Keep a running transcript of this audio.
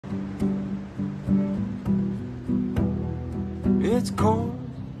It's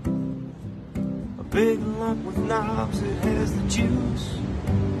corn, a big lump with knobs. It has the juice.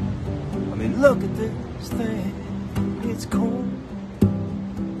 I mean, look at this thing. It's corn.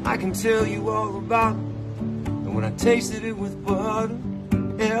 I can tell you all about it. And when I tasted it with butter,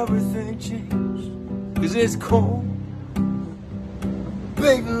 everything changed. 'Cause it's corn, a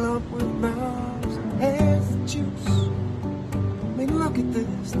big lump with knobs. It has the juice. I mean, look at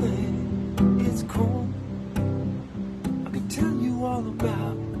this thing. It's corn. I can tell you all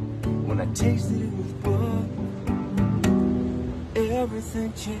about it. When I tasted it with butter,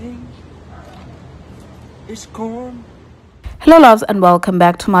 everything changed. It's corn. Hello loves, and welcome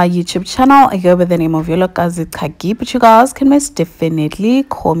back to my YouTube channel. I go by the name of Yolo Teriq, but you guys can most definitely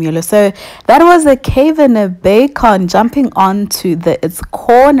call me Yolo. So that was a Kevin Bacon jumping onto the It's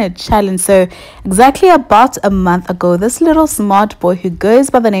Corner challenge. So exactly about a month ago, this little smart boy who goes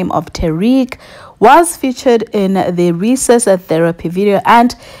by the name of Teriq was featured in the recess therapy video,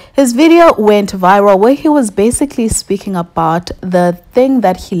 and his video went viral where he was basically speaking about the thing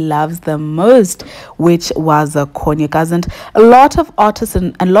that he loves the most, which was a corn, you guys. And a lot of artists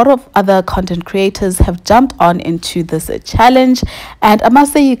and a lot of other content creators have jumped on into this challenge, and I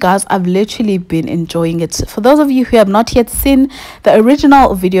must say, you guys, I've literally been enjoying it. For those of you who have not yet seen the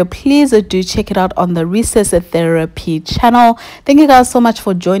original video, please do check it out on the recess therapy channel. Thank you guys so much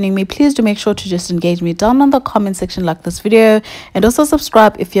for joining me. Please do make sure to just engage me down on the comment section, like this video, and also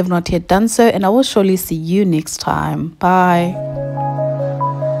subscribe if you have not yet done so, and I will surely see you next time. Bye.